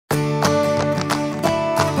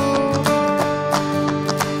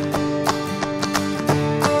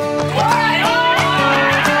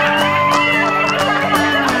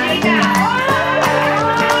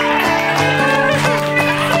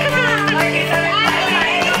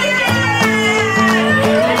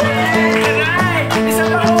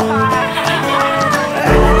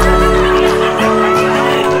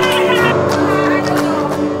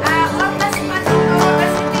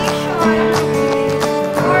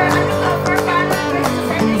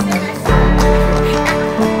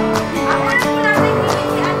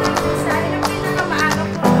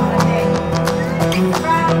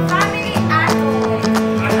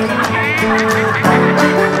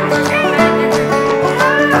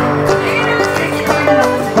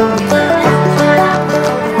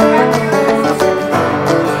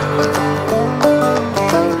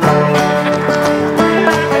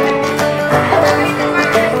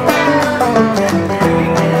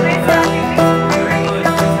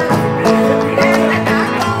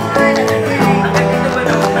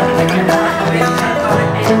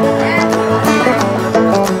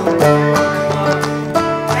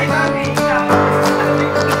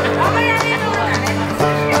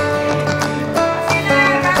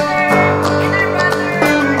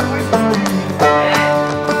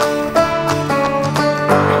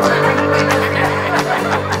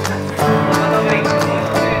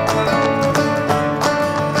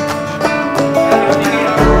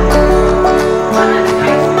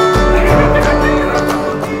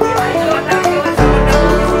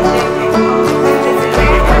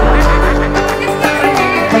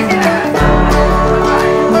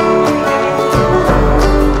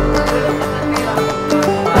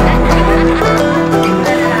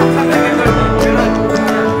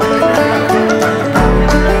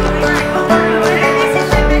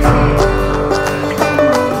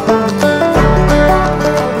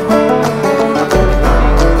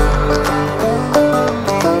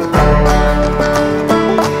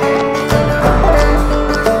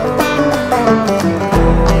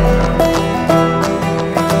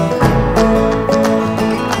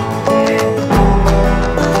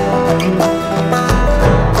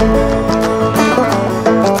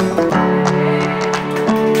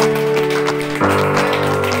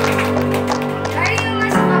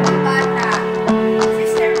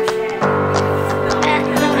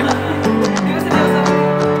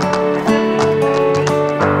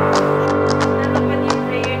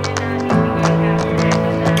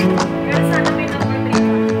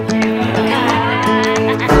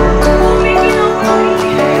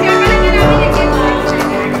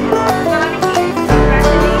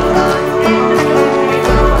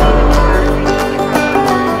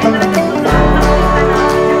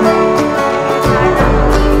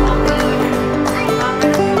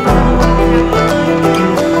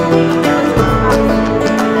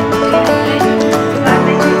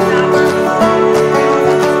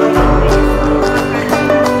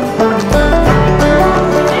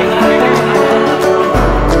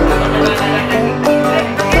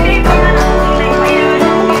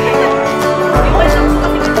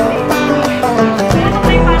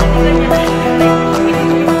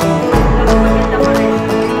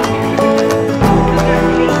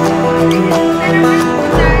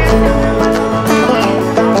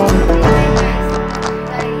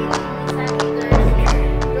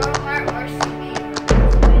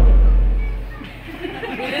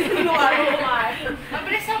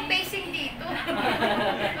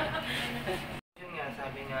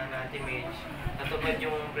Katupad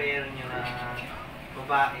yung prayer nyo na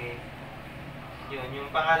babae, yun, yung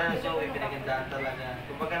pangalan ng Zoe, pinagandaan talaga.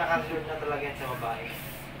 Kumbaga nakasunod na talaga yan sa babae.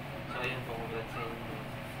 So, yun po, congrats sa inyo.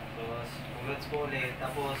 So, congrats po ulit.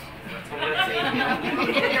 Tapos, congrats sa inyo.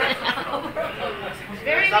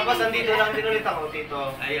 Tapos, andito lang din ulit ako, Tito.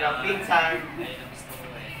 Bilang pinsan.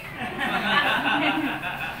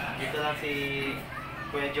 Dito lang si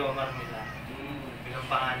Kuya Jomar nila. Bilang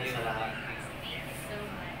panganay sa lahat.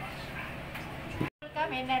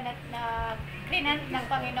 Kami na grinant ng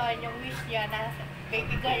Panginoon yung wish niya na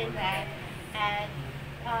baby girl na. And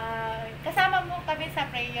kasama mo kami sa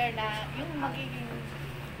prayer na yung magiging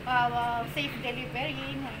safe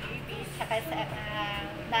delivery ng baby saka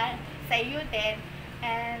sa iyo din.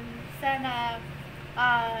 And sana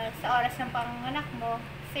sa oras ng panganak mo,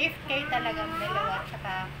 safe kayo talagang dalawa.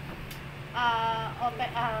 Saka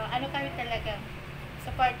ano kami talagang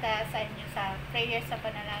suporta sa inyo sa prayer, sa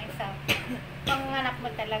panalangin, sa panganak mo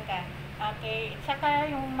talaga. Okay? Saka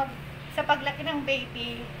yung sa paglaki ng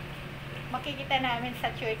baby, makikita namin sa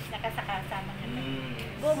church na kasakasama na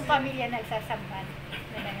buong pamilya nagsasamban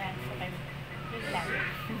na naman sa kanya. Yun lang.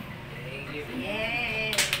 Yay!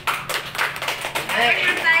 Ay,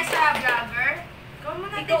 tayo sa vlogger.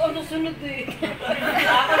 Ikaw ano sunod eh.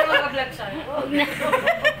 Ako na mag-vlog siya.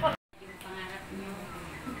 Yung pangarap nyo,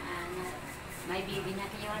 may baby na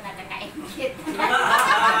kayo, nakakaingit.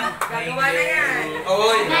 Gagawa na yan.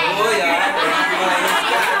 Oy,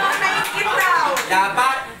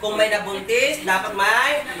 dapat, kung may nabuntis, dapat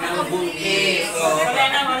may nabuntis. Wala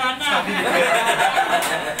na.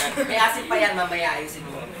 May asin pa yan, mamaya ayusin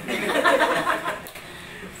mo.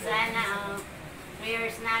 Sana,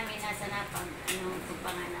 prayers namin na sana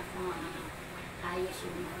pagpanganak mo, ayos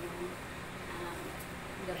yung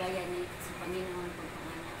gabayan sa Panginoon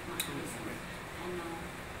pagpanganak mo.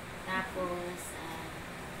 Tapos,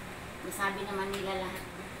 nasabi naman nila lahat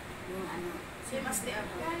yung kasi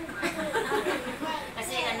kapag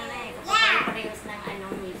parehas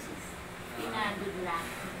ng misis, pinagudla.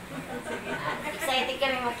 Excited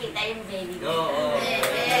kami makita yung baby. Oo.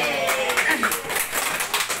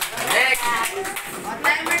 Next!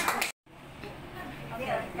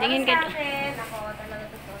 Tingin ka. Ako talaga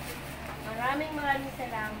totoo. Maraming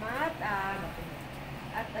salamat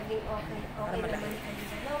at naging okay naman kami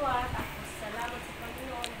dalawa. Tapos salamat sa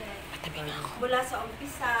Panginoon mula sa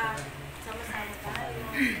umpisa, sama-sama tayo.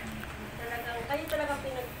 Talagang kayo talaga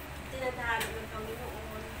tinatahalo ng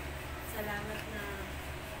Panginoon. Salamat na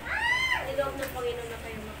niloob ng Panginoon na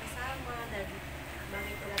kayo makasama dahil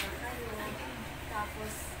bagay talaga kayo.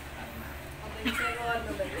 Tapos mabait si Ron,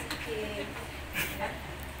 mabait si Kim.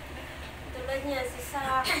 Tulad niya, si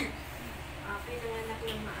Sak, pinanganak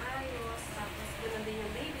ng maayos, tapos ganoon din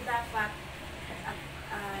yung baby dapat. At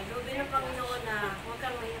loobin ng Panginoon na huwag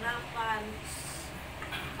kang mahirapan.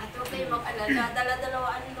 At huwag kayo mag-alaga.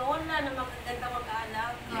 Dala-dalawaan lola na magaganda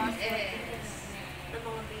mag-aalaga. Ng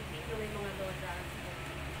mga baby ko, may mga lola.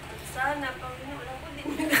 At sana, Panginoon, ako din.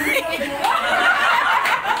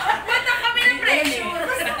 Bata kami ng pressure.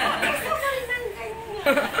 Gusto ko rin ng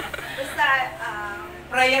ganyan. Basta,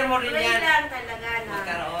 Prayer mo rin yan. pray lang talaga na.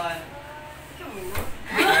 Magkaroon.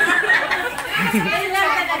 Pray lang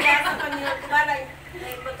talaga sa Panginoon.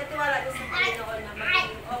 Magkatiwala din sa Panginoon na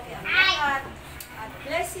magiging okay ang lahat. At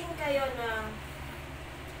blessing kayo na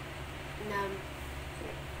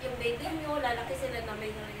yung baby nyo, lalaki sila na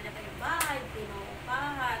may nalagyan na kayong bahay,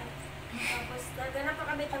 pinaupahan. Tapos, naganap pa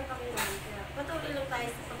kami ng Panginoon. Kaya patuloy lang tayo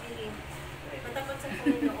sa pagiging matapat sa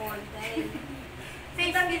Panginoon. Dahil,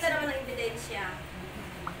 kita naman ang ebidensya.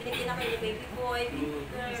 Binigyan na kayo ni baby boy, baby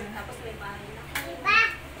girl, tapos may bahay na kayo.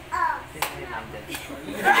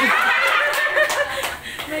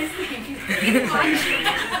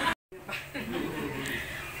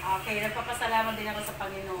 Okay, nagpapasalamat din ako sa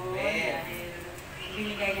Panginoon dahil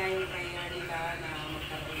binigay niya yung prayer nila na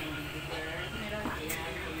magkaroon ng baby girl.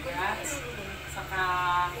 Ayan, congrats. Saka,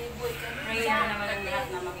 pray mo naman ang lahat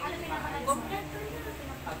na magiging maayos.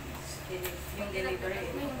 Yung delivery,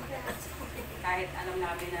 kahit alam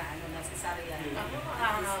namin na cesarean,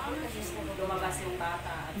 lumabas yung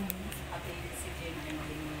bata at pati si Jane ay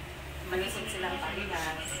maging malusog silang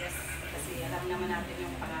palinas kasi alam naman natin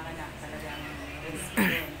yung panganganak talagang risk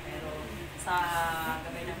yun. Pero sa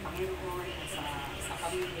gabay ng Panginoon at sa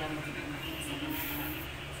pamilya, magiging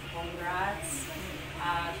congrats.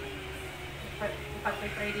 At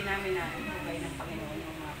pag-pray din namin na ibigay ng Panginoon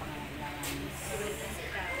yung mga pangangailangan.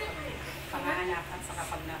 Panganak at saka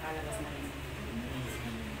pag nakalabas na rin.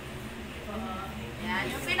 Yan,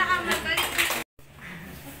 yung pinakamagaling.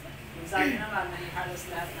 Sabi naman, may halos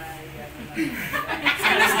lahat na yan.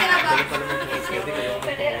 Halos na ba?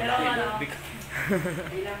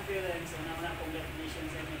 Bilang parents, unang congratulations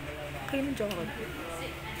sa inyong dalawa. Kayo ng joke.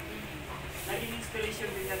 Naging inspiration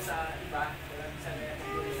din yan sa iba.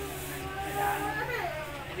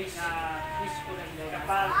 Sa wish ko lang daw.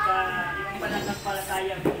 Kapag yung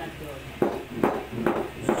pananampalataya mo nandun,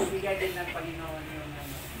 bigay din ng Panginoon yung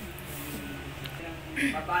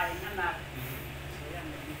babaeng anak. So yan,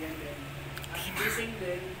 bigyan din. At blessing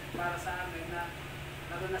din para sa amin na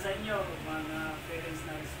lalo na sa inyo, mga parents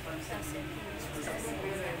na responsible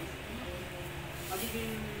parents.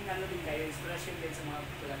 Magiging ano din kayo, inspiration din sa mga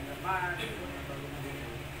pulang naman, mga bagong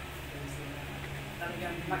parents din na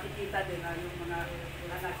talagang makikita din na yung mga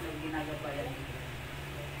anak na ginagabayan.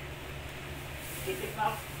 Keep it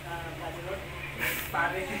up, Brother Lord.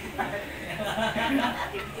 Pare.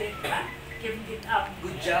 Keep it up.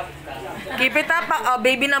 Good job. Keep it up.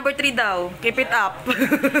 Baby number 3 daw. Keep it up.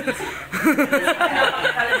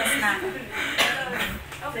 Palabas na.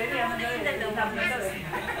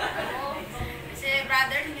 Kasi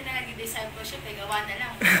brother, hindi na nag-discipleship, gawa na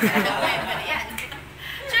lang. Alam mo yung pala yan.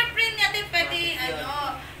 Siyempre, natin pwede,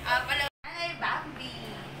 pala, ay, Bambi.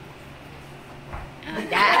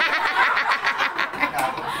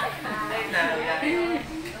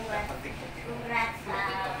 Congrats sa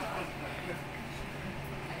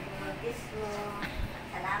Diyos mo.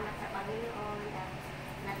 Salamat sa Panginoon na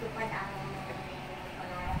natupad ang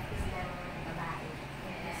pangarap ng babae.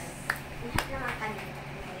 Lahat naman kami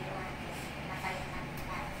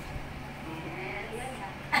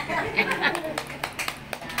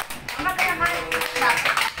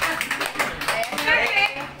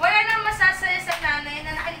Wala nang masasaya sa nanay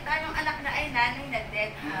na nakita yung anak na ay nanay na dead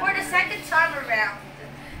for the second time around.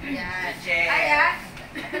 Yan. Kaya,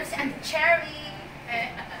 ito si Aunt Cherry.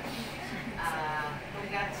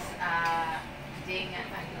 Congrats, Jing at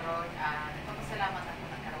Ron. Nagpapasalamat ako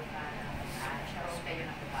nagkaroon ka nagkaroon kayo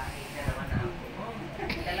ng babae.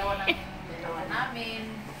 Dalawa ng dalawa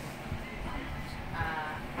namin.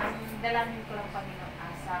 Ang dalangin ko lang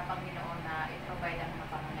sa Panginoon na i-provide ang mga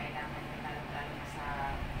pangangailangan niyo lalo na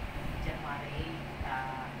sa January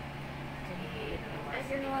 8.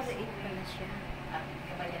 January 8 pala siya. At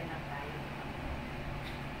gabayan lang tayo.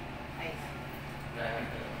 Ay.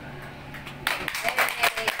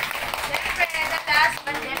 Siyempre, the last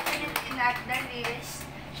but definitely not the least,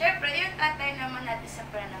 siyempre, yung tatay naman natin sa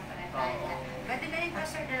pananampalataya. Pwede na rin pa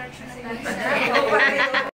sa direction na tayo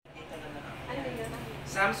sa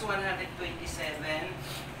Psalms 127,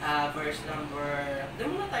 verse number,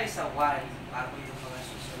 doon muna tayo sa 1, bago yung mga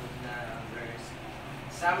susunod na verse.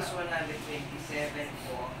 Psalms 127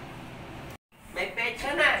 po. May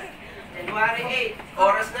petsa na. January 8.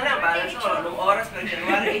 Oras na lang. Balance ko. Anong oras? Pero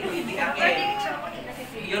January 8, ibigakin.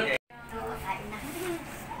 Yun.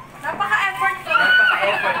 Napaka-effort to.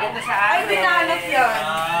 Napaka-effort. Ganda sa amin. Ay, binalot yun.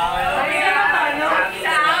 Ay, binalot.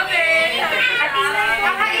 Sa amin.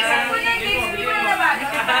 Nakaisip ko na yung hindi mo na ba?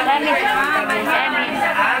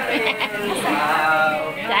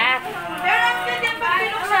 Pero ang ganda pag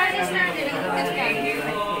pinuksan ni Sir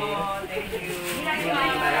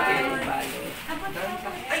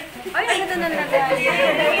Ay, ano na nalagay?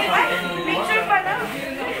 picture pa na.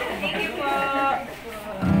 Thank you po.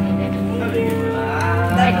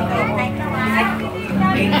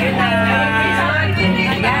 Thank you na.